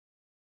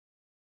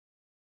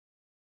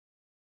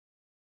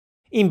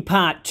In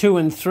part 2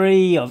 and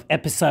 3 of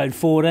episode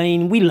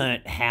 14, we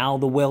learnt how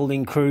the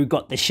welding crew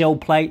got the shell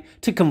plate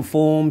to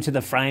conform to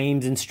the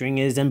frames and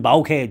stringers and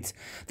bulkheads.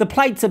 The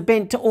plates are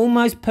bent to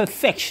almost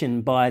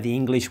perfection by the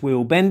English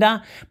wheel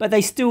bender, but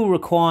they still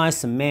require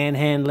some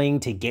manhandling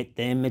to get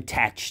them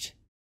attached.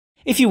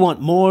 If you want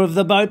more of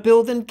the boat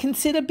build, then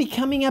consider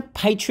becoming a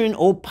patron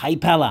or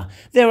PayPaler.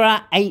 There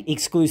are 8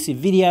 exclusive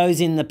videos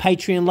in the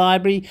Patreon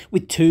library,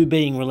 with 2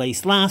 being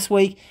released last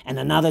week and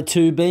another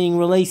 2 being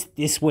released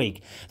this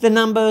week. The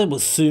number will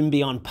soon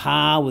be on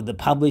par with the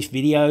published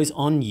videos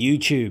on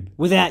YouTube.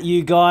 Without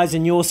you guys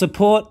and your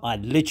support,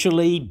 I'd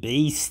literally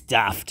be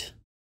stuffed.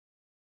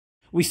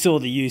 We saw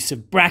the use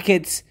of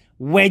brackets,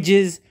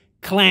 wedges,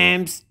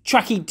 clamps,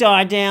 trucky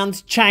tie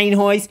downs, chain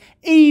hoists,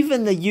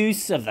 even the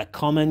use of the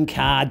common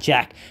car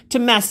jack to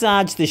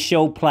massage the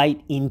shell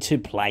plate into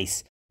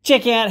place.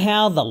 Check out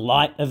how the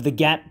light of the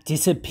gap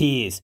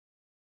disappears.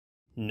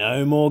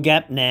 No more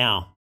gap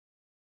now.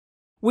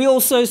 We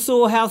also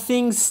saw how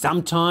things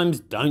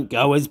sometimes don't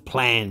go as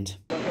planned.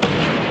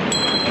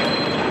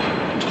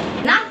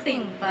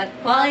 Nothing but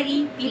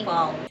quality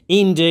people.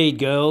 Indeed,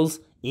 girls,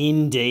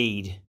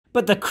 indeed.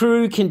 But the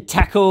crew can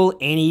tackle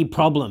any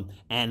problem,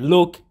 and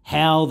look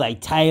how they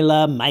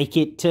tailor make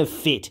it to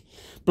fit.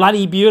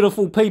 Bloody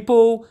beautiful,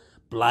 people,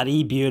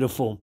 bloody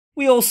beautiful.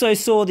 We also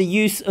saw the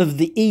use of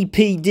the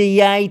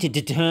EPDA to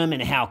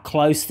determine how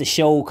close the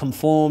shell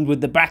conformed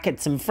with the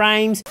brackets and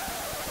frames.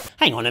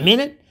 Hang on a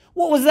minute,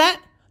 what was that?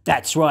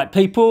 That's right,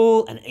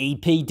 people, an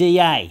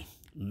EPDA.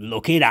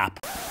 Look it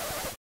up.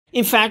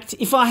 In fact,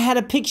 if I had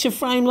a picture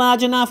frame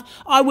large enough,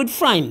 I would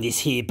frame this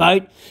here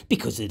boat,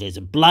 because it is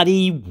a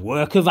bloody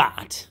work of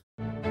art.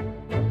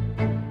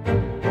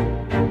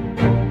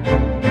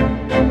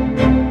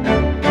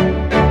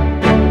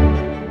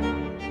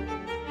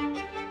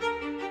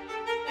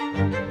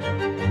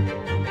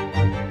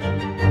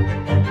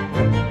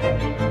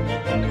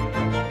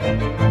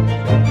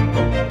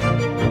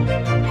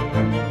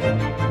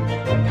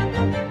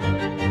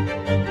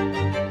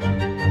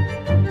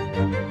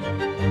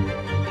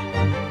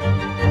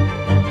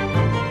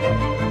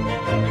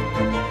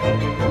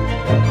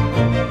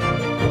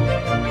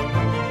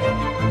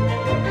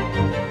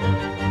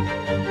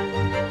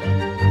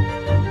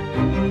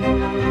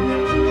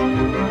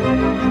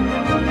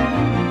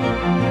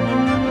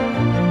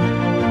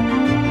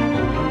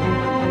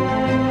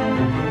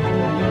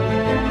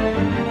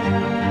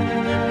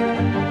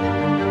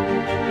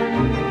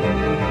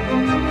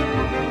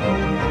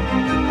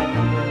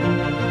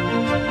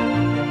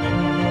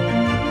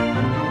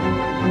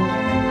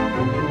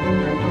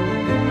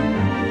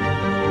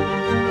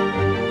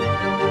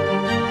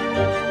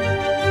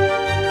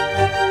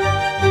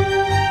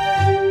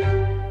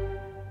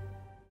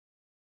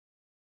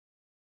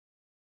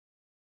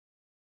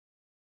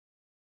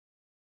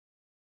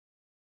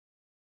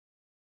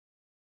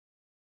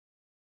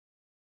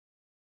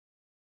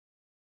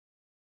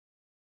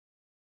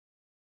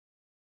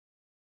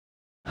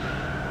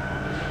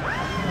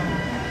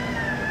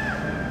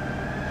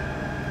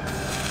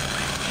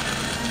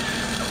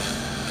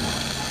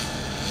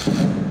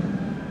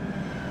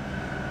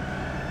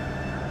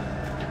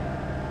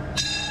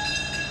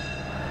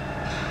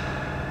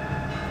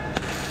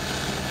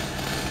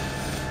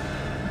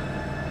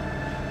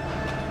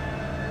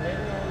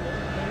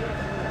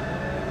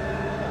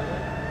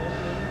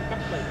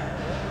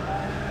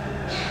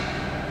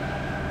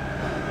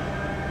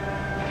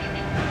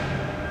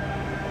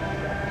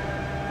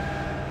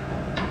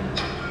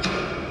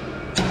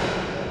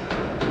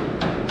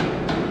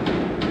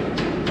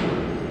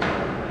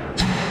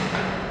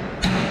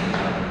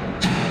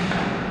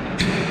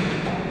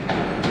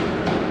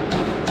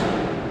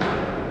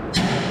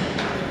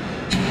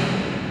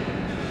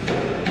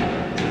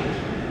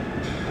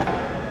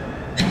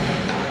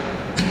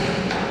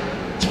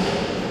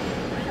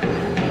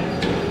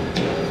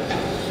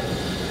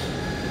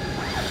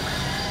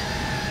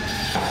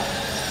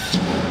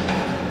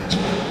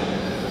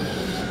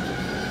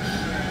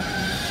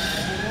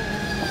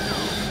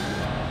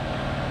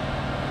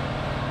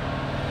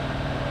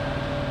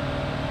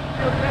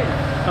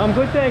 I'm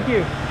good, thank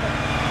you.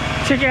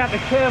 Check out the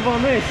curve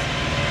on this.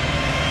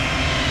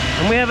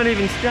 And we haven't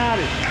even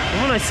started.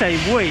 And when I say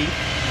we,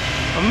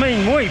 I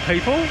mean we,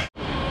 people.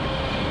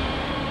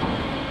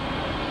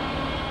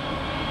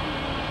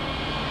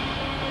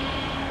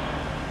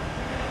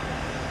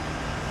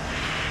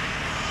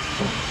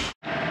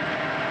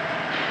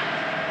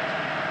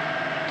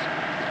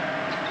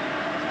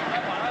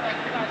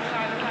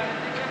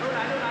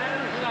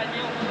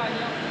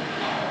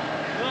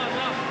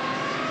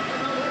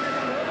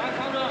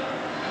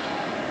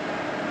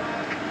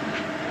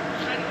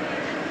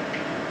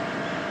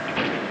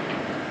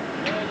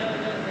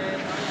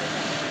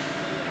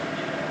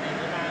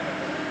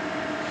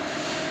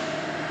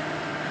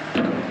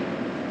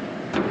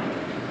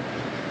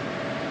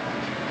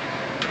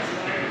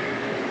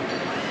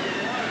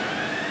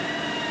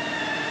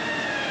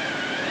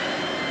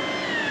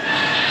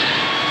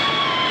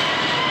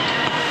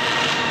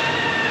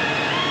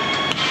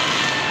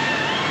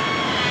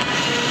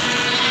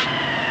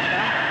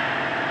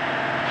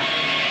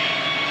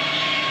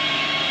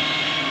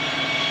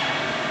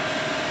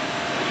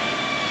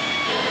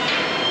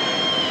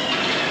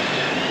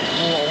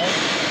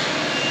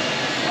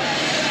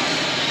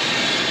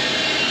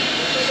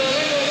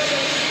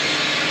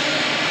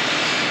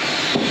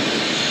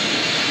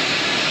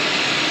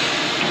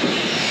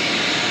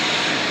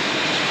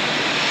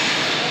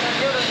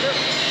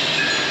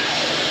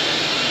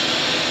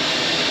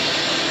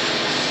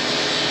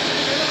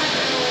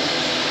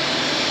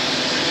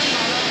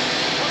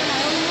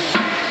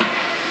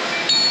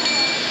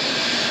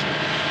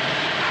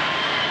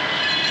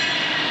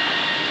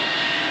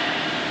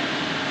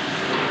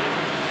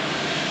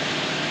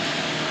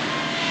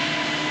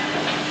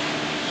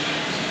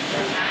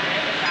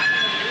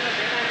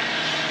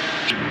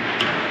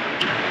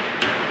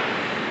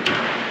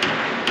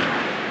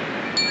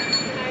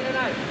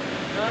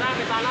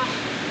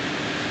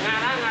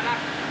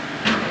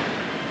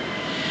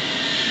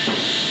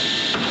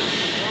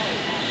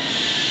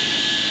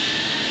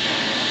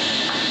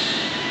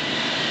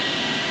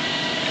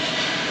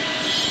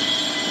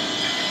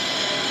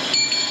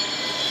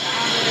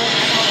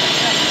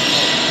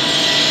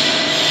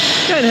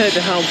 won't hurt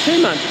to hold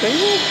too much,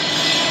 people.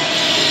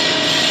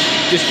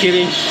 Just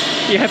kidding.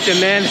 You have to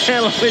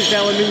manhandle this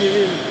aluminium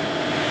in,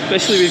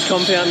 especially with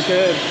compound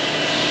curve.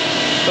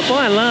 But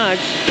by and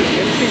large,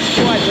 it fits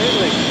quite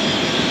neatly.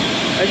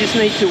 I just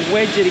need to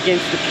wedge it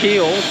against the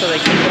keel so they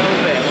can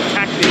weld there, or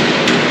tack it.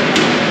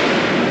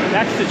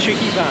 That's the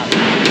tricky part.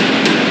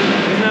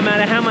 No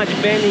matter how much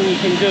bending you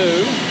can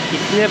do,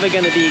 it's never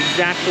going to be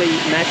exactly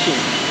matching.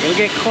 It'll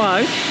get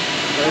close,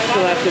 but I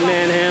still have to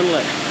manhandle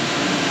it.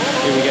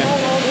 Here we go.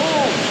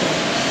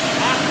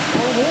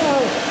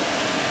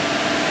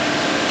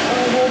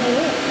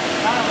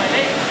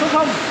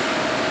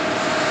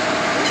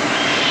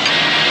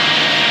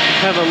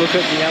 Have a look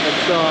at the other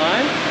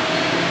side.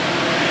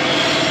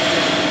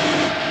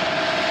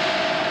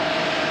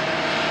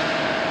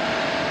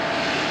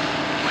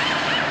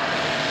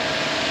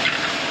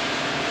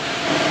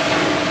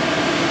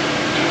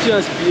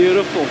 Just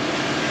beautiful.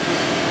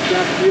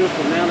 Just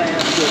beautiful. Now they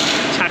have to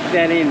tuck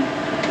that in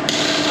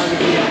over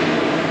here.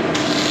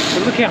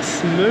 But look how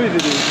smooth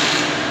it is.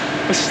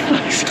 It's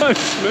like so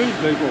smooth,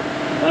 people.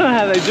 I don't know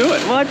how they do it.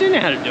 Well, I do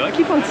know how to do it. I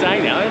keep on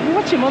saying that. I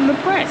watch them on the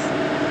press.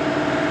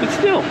 But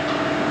still,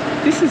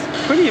 this is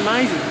pretty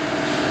amazing.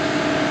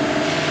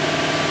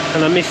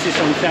 And I missed this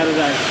on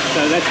Saturday.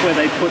 So that's where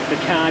they put the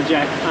car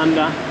jack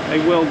under. They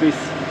weld this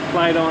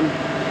plate on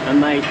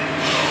and they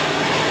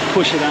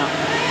push it up.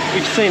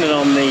 We've seen it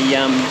on the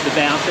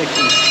bow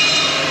section.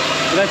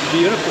 But that's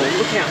beautiful.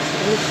 Look how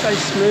it looks so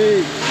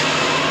smooth.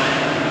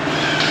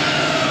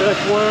 So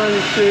that's 1,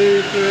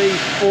 2, 3,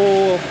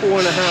 4,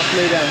 4.5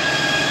 metre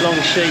long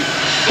sheet.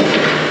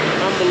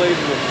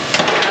 Unbelievable.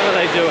 How do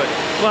they do it?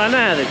 Well, I know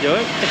how they do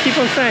it. I keep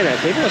on saying that,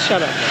 people. I'll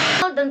shut up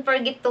now. Don't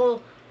forget to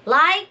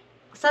like,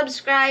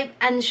 subscribe,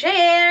 and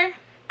share.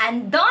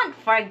 And don't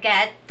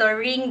forget to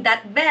ring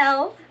that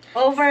bell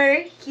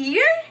over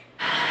here.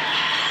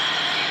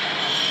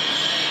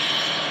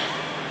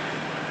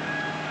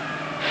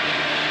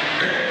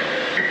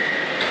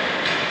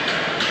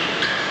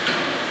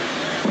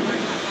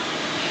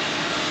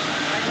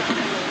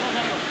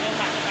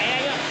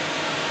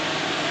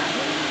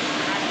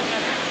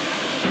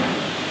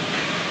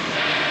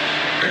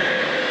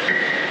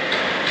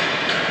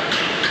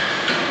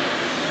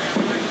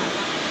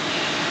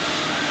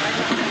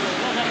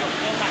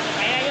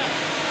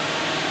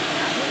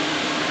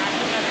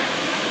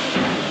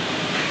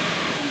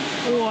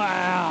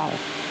 Wow.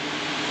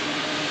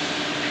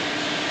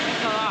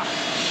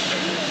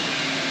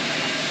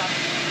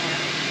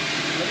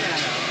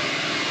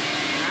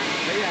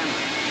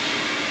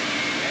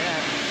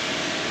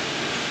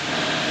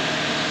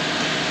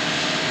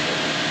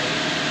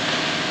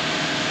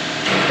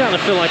 I'm starting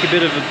to feel like a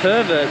bit of a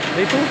pervert,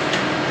 people.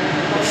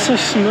 It's so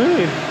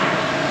smooth.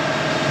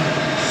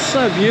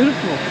 So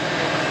beautiful.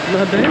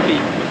 My baby.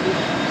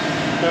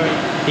 Sorry.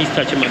 He's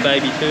touching my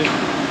baby too.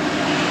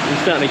 I'm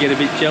starting to get a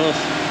bit jealous.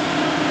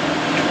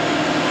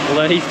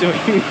 Although he's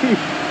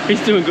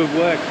doing good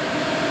work.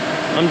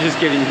 I'm just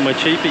getting my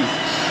cheapies.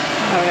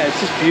 Oh yeah,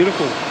 it's just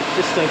beautiful. It's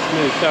just so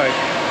smooth. Sorry.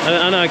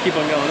 I know I keep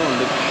on going on,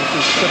 but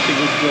this is such a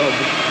good job.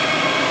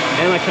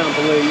 And I can't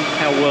believe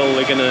how well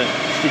they're gonna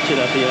stitch it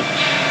up here.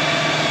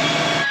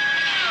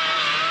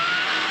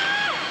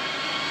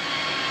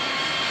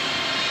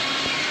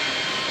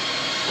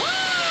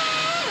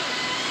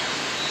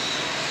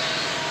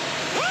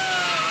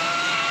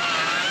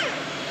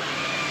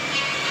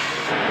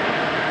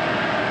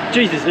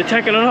 Jesus, they're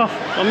taking it off.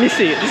 I'm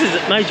missing it. This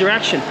is major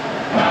action.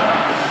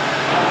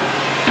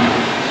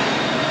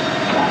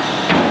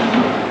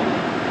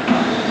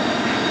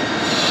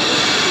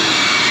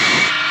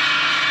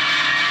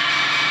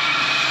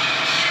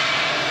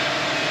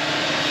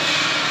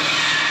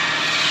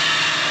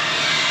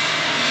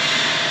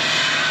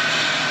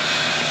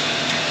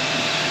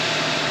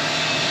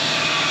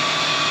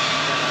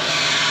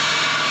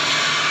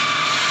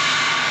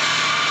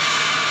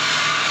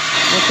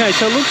 Okay,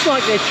 so it looks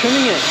like they're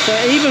trimming it. So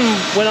even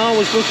when I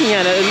was looking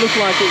at it, it looked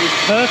like it was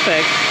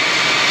perfect.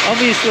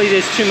 Obviously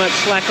there's too much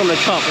slack on the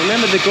top.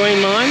 Remember the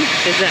green line?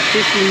 There's that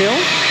 50 mil.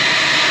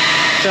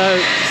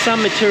 So some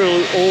material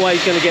is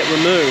always going to get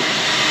removed.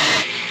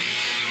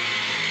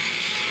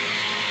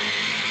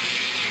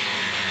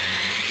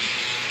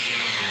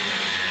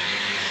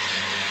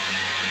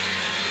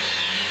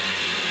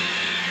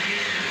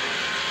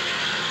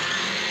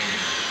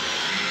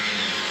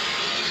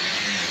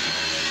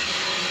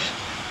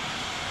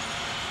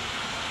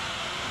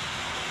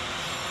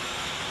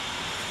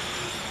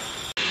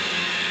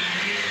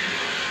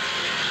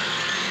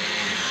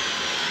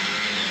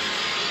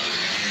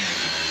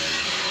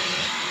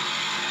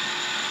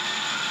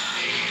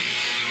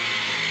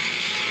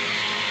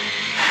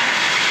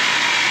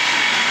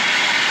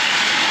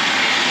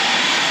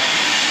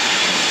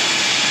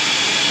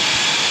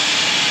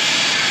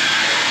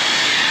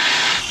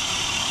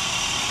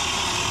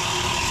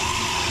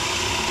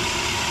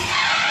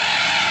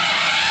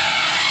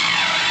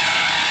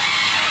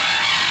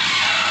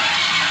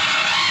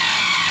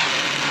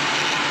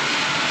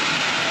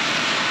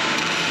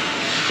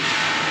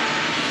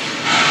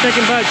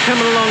 Second boat's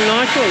coming along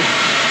nicely.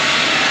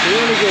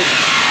 Really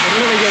good. I'm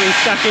really getting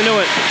stuck into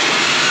it.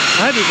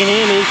 I hope you can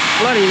hear me. It's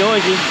bloody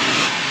noisy.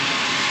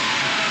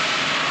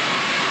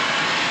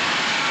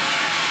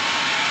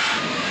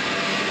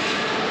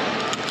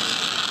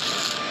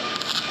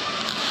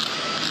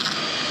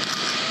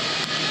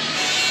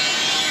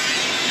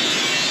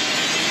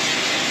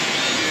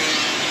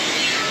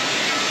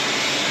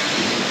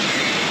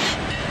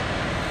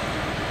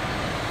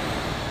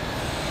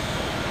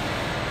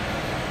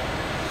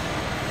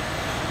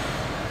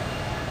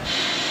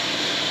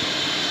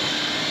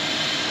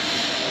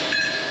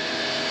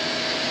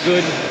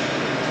 Good.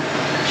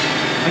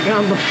 I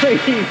can't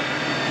believe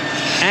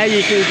how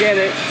you can get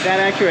it that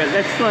accurate.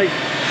 That's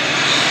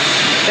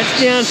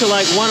down to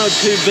like 1 or 2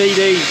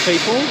 BDs,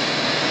 people.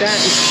 That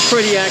is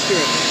pretty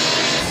accurate.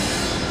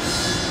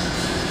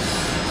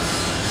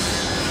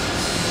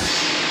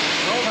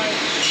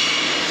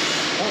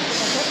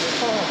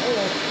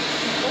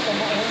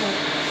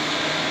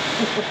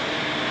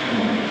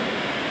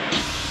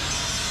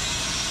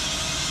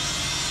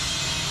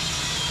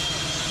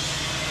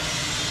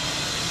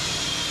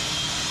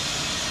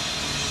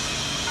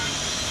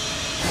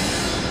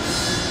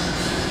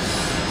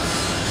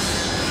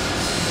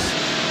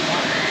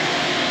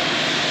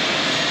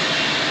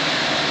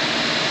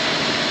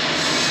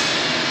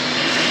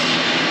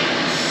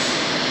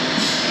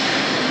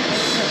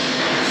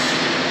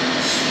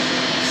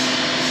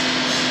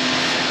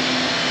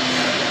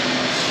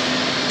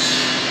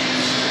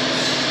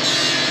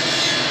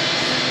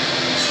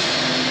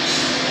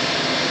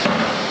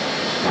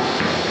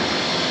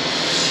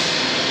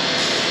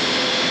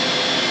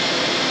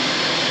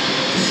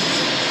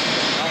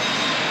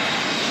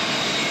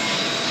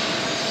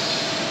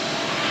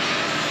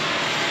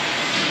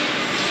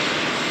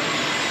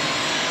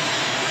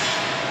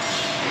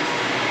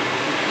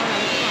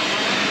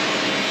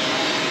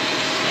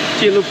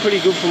 It looked pretty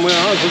good from where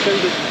I was looking,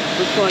 but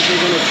looks like they're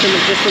going to trim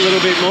it just a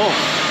little bit more.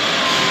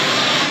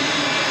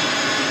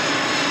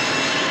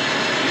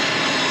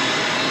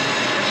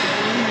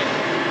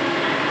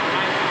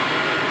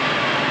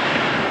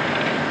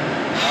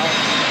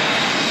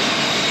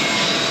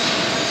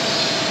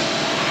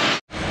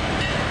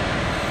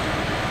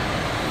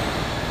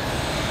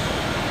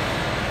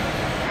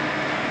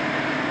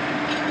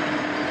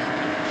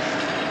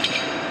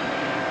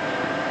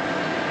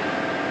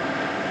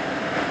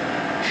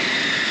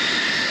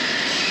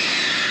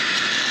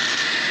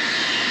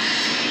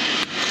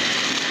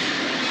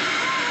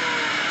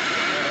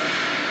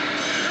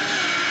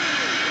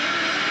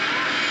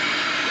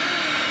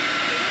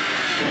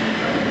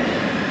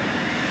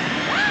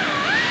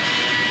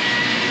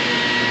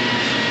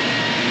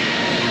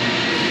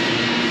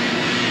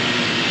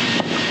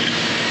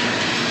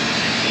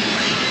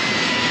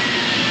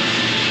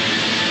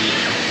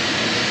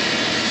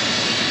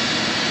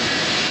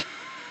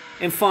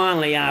 And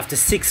finally, after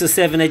 6 or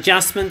 7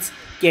 adjustments,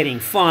 getting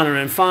finer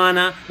and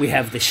finer, we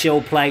have the shell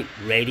plate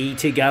ready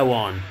to go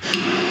on.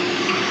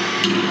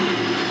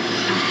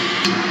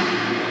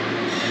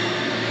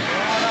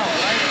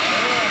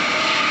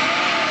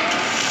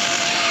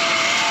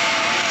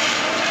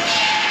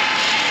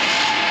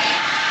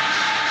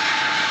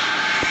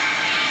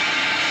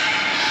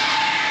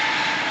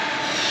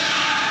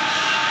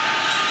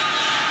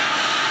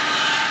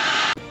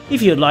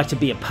 If you'd like to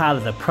be a part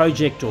of the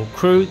project or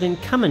crew, then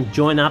come and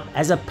join up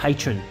as a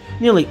patron.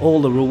 Nearly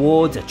all the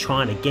rewards are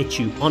trying to get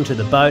you onto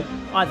the boat,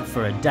 either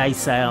for a day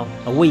sail,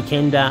 a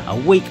weekender, a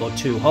week or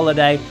 2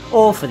 holiday,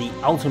 or for the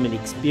ultimate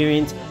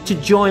experience to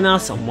join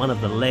us on one of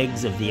the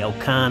legs of the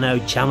Elcano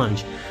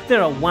Challenge.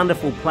 There are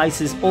wonderful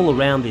places all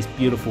around this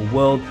beautiful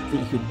world that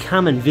you could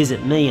come and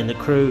visit me and the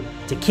crew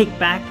to kick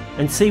back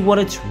and see what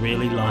it's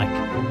really like.